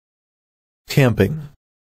Camping.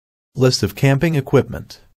 List of camping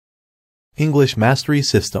equipment. English Mastery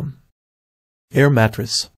System. Air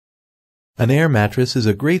mattress. An air mattress is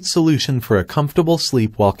a great solution for a comfortable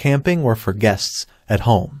sleep while camping or for guests at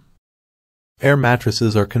home. Air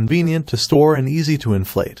mattresses are convenient to store and easy to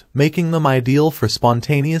inflate, making them ideal for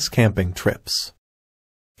spontaneous camping trips.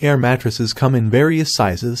 Air mattresses come in various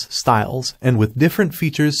sizes, styles, and with different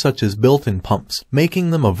features such as built-in pumps, making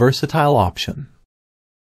them a versatile option.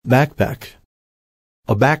 Backpack.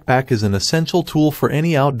 A backpack is an essential tool for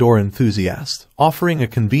any outdoor enthusiast, offering a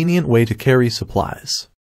convenient way to carry supplies.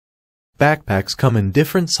 Backpacks come in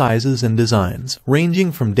different sizes and designs,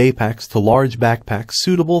 ranging from daypacks to large backpacks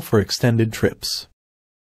suitable for extended trips.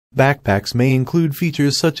 Backpacks may include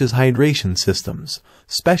features such as hydration systems,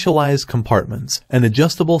 specialized compartments, and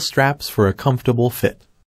adjustable straps for a comfortable fit.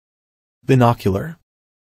 Binocular.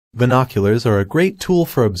 Binoculars are a great tool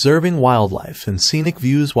for observing wildlife and scenic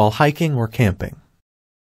views while hiking or camping.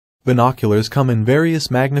 Binoculars come in various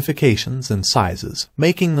magnifications and sizes,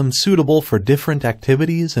 making them suitable for different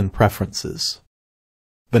activities and preferences.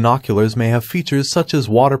 Binoculars may have features such as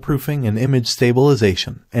waterproofing and image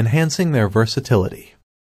stabilization, enhancing their versatility.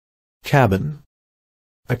 Cabin.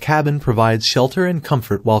 A cabin provides shelter and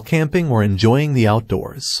comfort while camping or enjoying the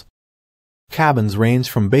outdoors. Cabins range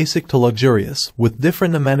from basic to luxurious, with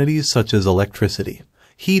different amenities such as electricity,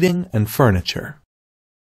 heating, and furniture.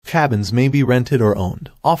 Cabins may be rented or owned,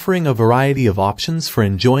 offering a variety of options for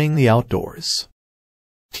enjoying the outdoors.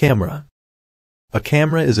 Camera. A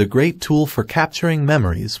camera is a great tool for capturing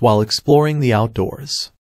memories while exploring the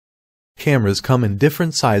outdoors. Cameras come in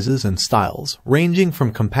different sizes and styles, ranging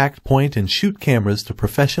from compact point-and-shoot cameras to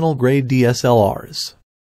professional-grade DSLRs.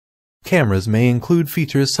 Cameras may include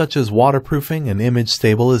features such as waterproofing and image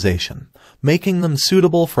stabilization, making them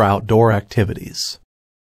suitable for outdoor activities.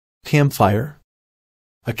 Campfire.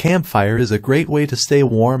 A campfire is a great way to stay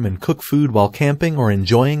warm and cook food while camping or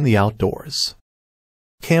enjoying the outdoors.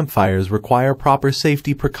 Campfires require proper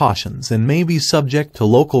safety precautions and may be subject to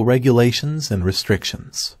local regulations and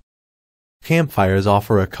restrictions. Campfires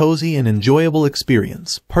offer a cozy and enjoyable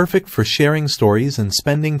experience, perfect for sharing stories and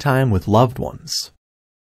spending time with loved ones.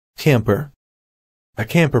 Camper. A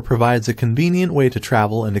camper provides a convenient way to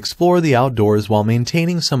travel and explore the outdoors while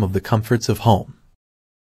maintaining some of the comforts of home.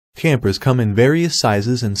 Campers come in various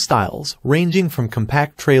sizes and styles, ranging from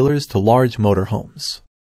compact trailers to large motorhomes.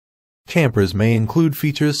 Campers may include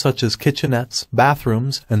features such as kitchenettes,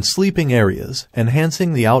 bathrooms, and sleeping areas,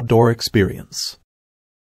 enhancing the outdoor experience.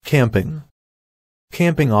 Camping.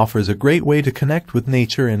 Camping offers a great way to connect with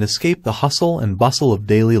nature and escape the hustle and bustle of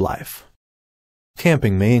daily life.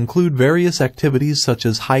 Camping may include various activities such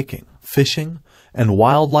as hiking, fishing, and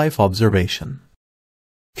wildlife observation.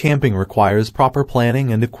 Camping requires proper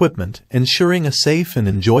planning and equipment, ensuring a safe and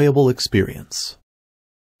enjoyable experience.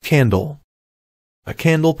 Candle. A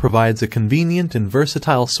candle provides a convenient and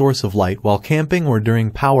versatile source of light while camping or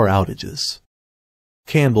during power outages.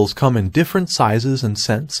 Candles come in different sizes and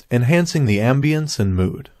scents, enhancing the ambience and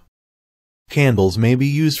mood. Candles may be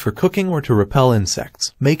used for cooking or to repel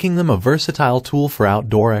insects, making them a versatile tool for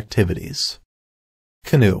outdoor activities.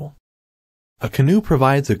 Canoe. A canoe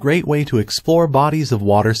provides a great way to explore bodies of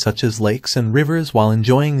water such as lakes and rivers while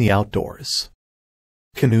enjoying the outdoors.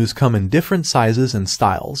 Canoes come in different sizes and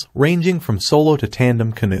styles, ranging from solo to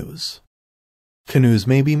tandem canoes. Canoes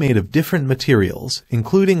may be made of different materials,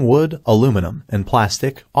 including wood, aluminum, and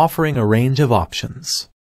plastic, offering a range of options.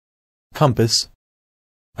 Compass.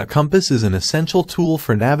 A compass is an essential tool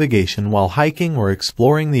for navigation while hiking or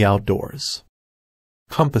exploring the outdoors.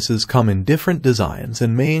 Compasses come in different designs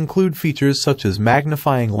and may include features such as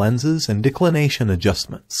magnifying lenses and declination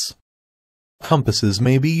adjustments. Compasses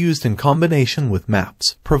may be used in combination with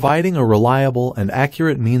maps, providing a reliable and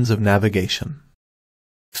accurate means of navigation.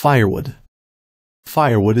 Firewood.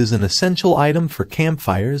 Firewood is an essential item for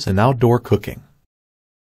campfires and outdoor cooking.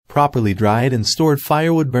 Properly dried and stored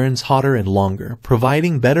firewood burns hotter and longer,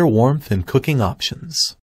 providing better warmth and cooking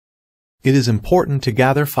options. It is important to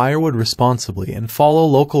gather firewood responsibly and follow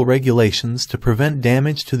local regulations to prevent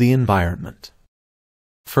damage to the environment.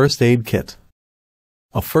 First aid kit.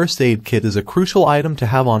 A first aid kit is a crucial item to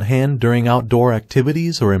have on hand during outdoor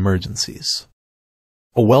activities or emergencies.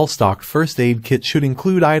 A well-stocked first aid kit should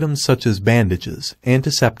include items such as bandages,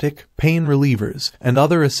 antiseptic, pain relievers, and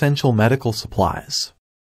other essential medical supplies.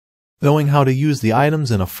 Knowing how to use the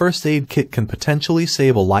items in a first aid kit can potentially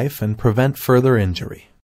save a life and prevent further injury.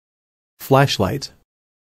 Flashlight.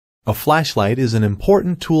 A flashlight is an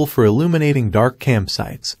important tool for illuminating dark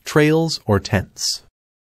campsites, trails, or tents.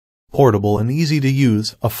 Portable and easy to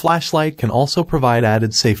use, a flashlight can also provide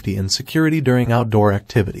added safety and security during outdoor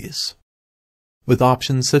activities. With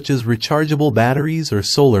options such as rechargeable batteries or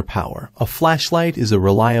solar power, a flashlight is a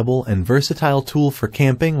reliable and versatile tool for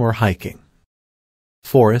camping or hiking.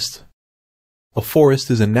 Forest. A forest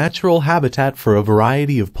is a natural habitat for a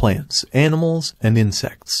variety of plants, animals, and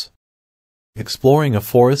insects. Exploring a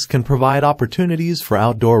forest can provide opportunities for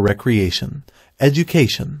outdoor recreation,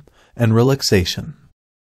 education, and relaxation.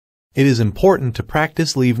 It is important to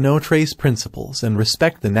practice leave no trace principles and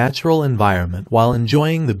respect the natural environment while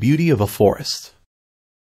enjoying the beauty of a forest.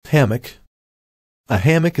 Hammock. A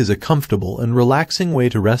hammock is a comfortable and relaxing way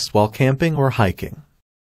to rest while camping or hiking.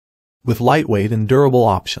 With lightweight and durable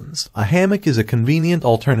options, a hammock is a convenient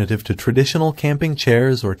alternative to traditional camping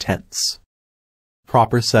chairs or tents.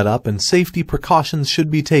 Proper setup and safety precautions should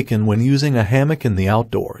be taken when using a hammock in the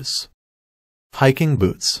outdoors. Hiking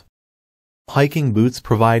boots. Hiking boots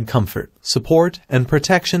provide comfort, support, and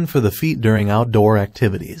protection for the feet during outdoor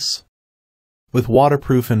activities. With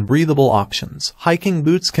waterproof and breathable options, hiking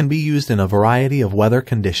boots can be used in a variety of weather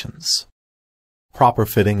conditions. Proper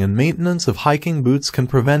fitting and maintenance of hiking boots can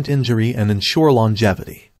prevent injury and ensure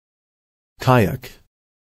longevity. Kayak.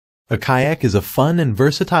 A kayak is a fun and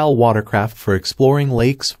versatile watercraft for exploring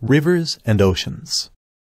lakes, rivers, and oceans.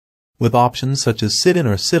 With options such as sit-in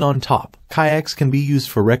or sit-on-top, kayaks can be used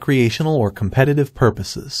for recreational or competitive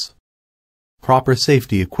purposes. Proper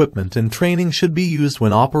safety equipment and training should be used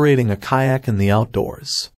when operating a kayak in the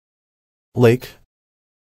outdoors. Lake.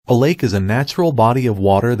 A lake is a natural body of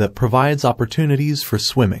water that provides opportunities for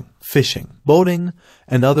swimming, fishing, boating,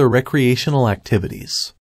 and other recreational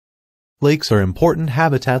activities. Lakes are important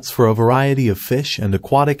habitats for a variety of fish and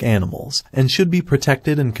aquatic animals and should be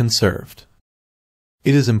protected and conserved.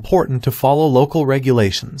 It is important to follow local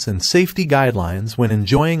regulations and safety guidelines when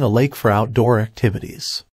enjoying a lake for outdoor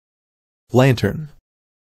activities. Lantern.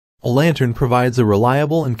 A lantern provides a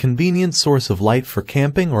reliable and convenient source of light for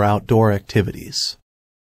camping or outdoor activities.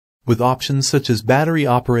 With options such as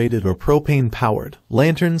battery-operated or propane-powered,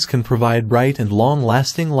 lanterns can provide bright and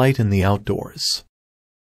long-lasting light in the outdoors.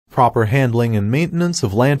 Proper handling and maintenance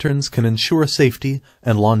of lanterns can ensure safety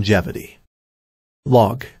and longevity.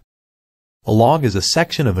 Log. A log is a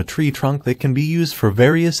section of a tree trunk that can be used for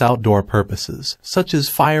various outdoor purposes, such as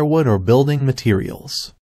firewood or building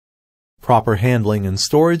materials. Proper handling and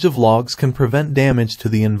storage of logs can prevent damage to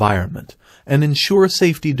the environment and ensure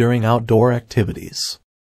safety during outdoor activities.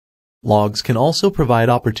 Logs can also provide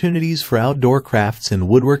opportunities for outdoor crafts and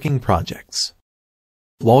woodworking projects.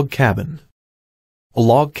 Log cabin. A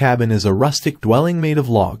log cabin is a rustic dwelling made of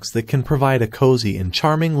logs that can provide a cozy and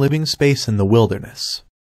charming living space in the wilderness.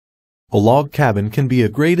 A log cabin can be a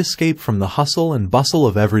great escape from the hustle and bustle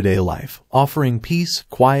of everyday life, offering peace,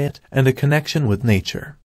 quiet, and a connection with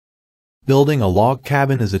nature. Building a log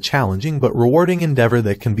cabin is a challenging but rewarding endeavor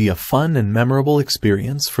that can be a fun and memorable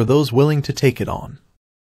experience for those willing to take it on.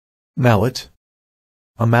 Mallet.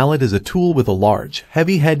 A mallet is a tool with a large,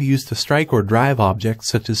 heavy head used to strike or drive objects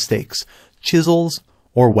such as stakes, chisels,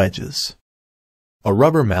 or wedges. A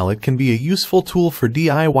rubber mallet can be a useful tool for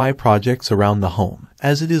DIY projects around the home,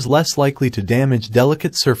 as it is less likely to damage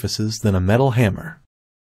delicate surfaces than a metal hammer.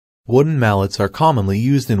 Wooden mallets are commonly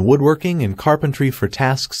used in woodworking and carpentry for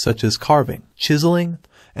tasks such as carving, chiseling,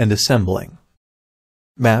 and assembling.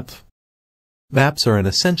 Map. Maps are an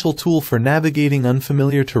essential tool for navigating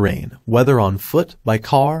unfamiliar terrain, whether on foot, by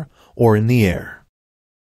car, or in the air.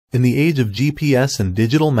 In the age of GPS and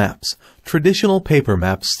digital maps, traditional paper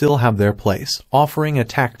maps still have their place, offering a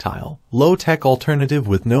tactile, low-tech alternative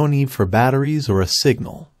with no need for batteries or a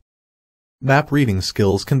signal. Map reading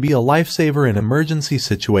skills can be a lifesaver in emergency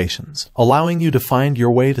situations, allowing you to find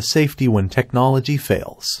your way to safety when technology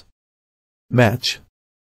fails. Match.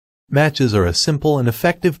 Matches are a simple and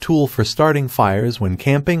effective tool for starting fires when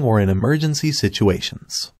camping or in emergency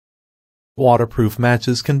situations. Waterproof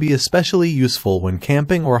matches can be especially useful when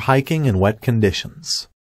camping or hiking in wet conditions.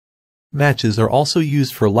 Matches are also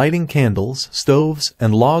used for lighting candles, stoves,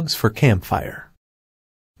 and logs for campfire.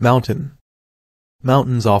 Mountain.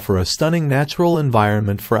 Mountains offer a stunning natural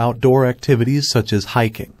environment for outdoor activities such as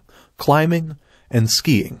hiking, climbing, and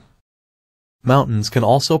skiing. Mountains can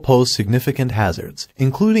also pose significant hazards,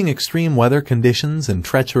 including extreme weather conditions and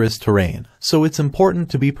treacherous terrain, so it's important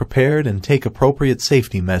to be prepared and take appropriate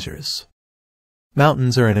safety measures.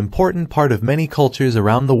 Mountains are an important part of many cultures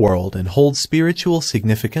around the world and hold spiritual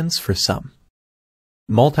significance for some.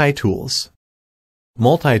 Multi-tools.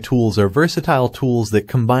 Multi-tools are versatile tools that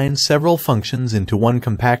combine several functions into one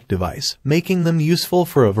compact device, making them useful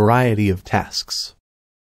for a variety of tasks.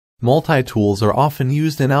 Multi-tools are often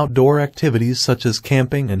used in outdoor activities such as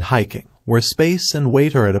camping and hiking, where space and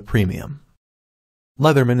weight are at a premium.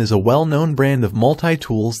 Leatherman is a well-known brand of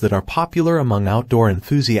multi-tools that are popular among outdoor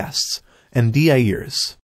enthusiasts and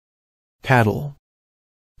DIYers. Paddle.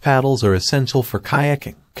 Paddles are essential for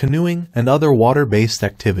kayaking, canoeing, and other water-based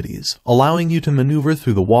activities, allowing you to maneuver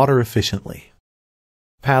through the water efficiently.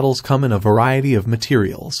 Paddles come in a variety of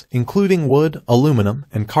materials, including wood, aluminum,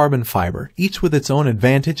 and carbon fiber, each with its own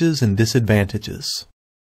advantages and disadvantages.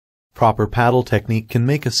 Proper paddle technique can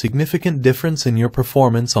make a significant difference in your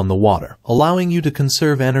performance on the water, allowing you to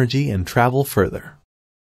conserve energy and travel further.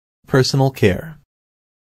 Personal care.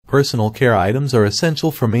 Personal care items are essential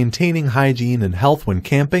for maintaining hygiene and health when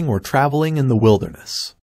camping or traveling in the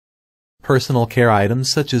wilderness. Personal care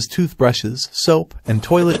items such as toothbrushes, soap, and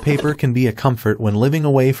toilet paper can be a comfort when living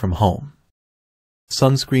away from home.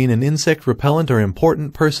 Sunscreen and insect repellent are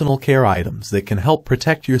important personal care items that can help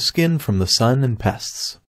protect your skin from the sun and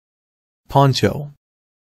pests. Poncho.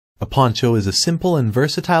 A poncho is a simple and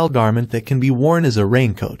versatile garment that can be worn as a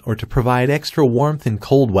raincoat or to provide extra warmth in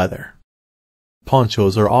cold weather.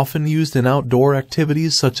 Ponchos are often used in outdoor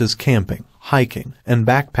activities such as camping, hiking, and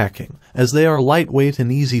backpacking, as they are lightweight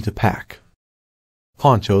and easy to pack.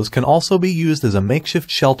 Ponchos can also be used as a makeshift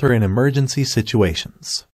shelter in emergency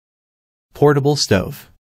situations. Portable stove.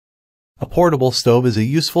 A portable stove is a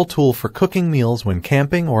useful tool for cooking meals when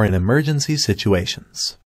camping or in emergency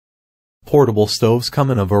situations. Portable stoves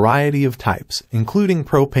come in a variety of types, including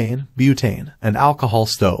propane, butane, and alcohol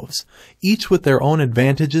stoves, each with their own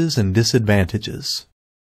advantages and disadvantages.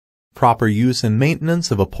 Proper use and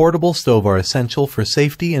maintenance of a portable stove are essential for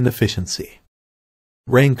safety and efficiency.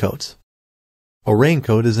 Raincoats. A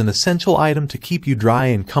raincoat is an essential item to keep you dry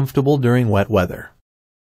and comfortable during wet weather.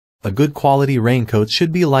 A good quality raincoat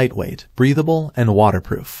should be lightweight, breathable, and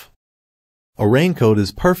waterproof. A raincoat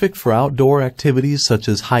is perfect for outdoor activities such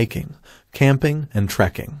as hiking, camping, and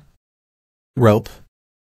trekking. Rope.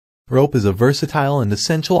 Rope is a versatile and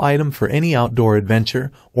essential item for any outdoor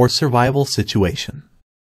adventure or survival situation.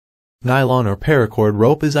 Nylon or paracord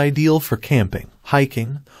rope is ideal for camping,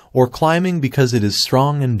 hiking, or climbing because it is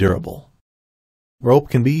strong and durable. Rope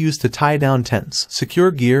can be used to tie down tents,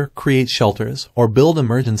 secure gear, create shelters, or build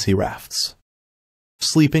emergency rafts.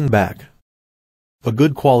 Sleeping bag. A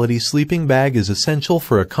good quality sleeping bag is essential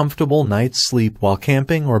for a comfortable night's sleep while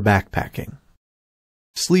camping or backpacking.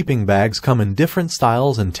 Sleeping bags come in different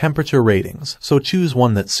styles and temperature ratings, so choose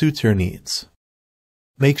one that suits your needs.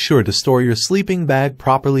 Make sure to store your sleeping bag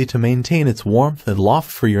properly to maintain its warmth and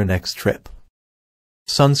loft for your next trip.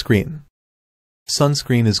 Sunscreen.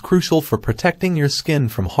 Sunscreen is crucial for protecting your skin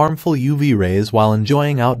from harmful UV rays while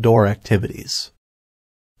enjoying outdoor activities.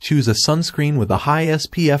 Choose a sunscreen with a high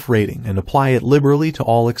SPF rating and apply it liberally to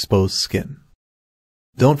all exposed skin.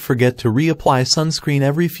 Don't forget to reapply sunscreen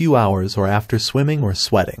every few hours or after swimming or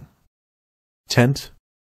sweating. Tent.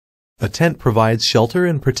 A tent provides shelter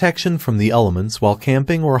and protection from the elements while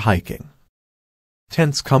camping or hiking.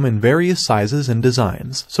 Tents come in various sizes and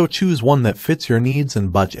designs, so choose one that fits your needs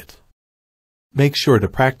and budget. Make sure to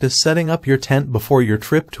practice setting up your tent before your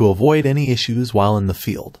trip to avoid any issues while in the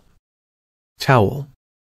field. Towel.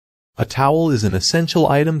 A towel is an essential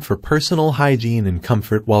item for personal hygiene and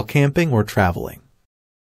comfort while camping or traveling.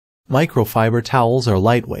 Microfiber towels are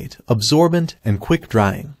lightweight, absorbent, and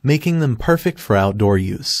quick-drying, making them perfect for outdoor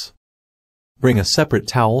use. Bring a separate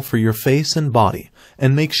towel for your face and body,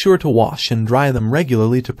 and make sure to wash and dry them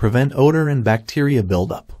regularly to prevent odor and bacteria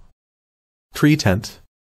buildup. Tree tent.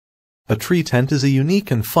 A tree tent is a unique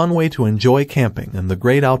and fun way to enjoy camping and the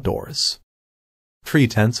great outdoors. Tree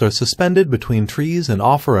tents are suspended between trees and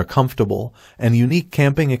offer a comfortable and unique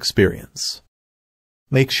camping experience.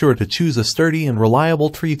 Make sure to choose a sturdy and reliable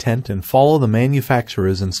tree tent and follow the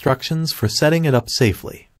manufacturer's instructions for setting it up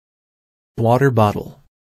safely. Water bottle.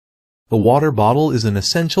 The water bottle is an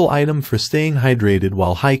essential item for staying hydrated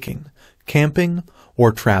while hiking, camping,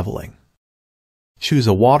 or traveling. Choose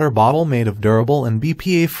a water bottle made of durable and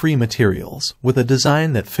BPA-free materials with a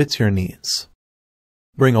design that fits your needs.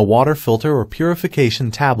 Bring a water filter or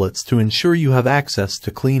purification tablets to ensure you have access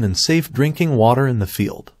to clean and safe drinking water in the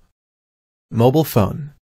field. Mobile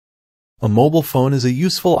phone. A mobile phone is a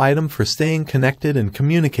useful item for staying connected and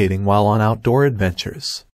communicating while on outdoor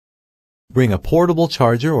adventures. Bring a portable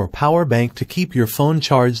charger or power bank to keep your phone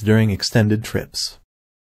charged during extended trips.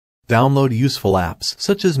 Download useful apps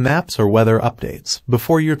such as maps or weather updates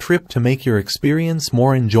before your trip to make your experience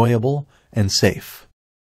more enjoyable and safe.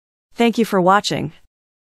 Thank you for watching.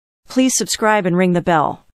 Please subscribe and ring the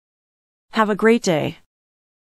bell. Have a great day.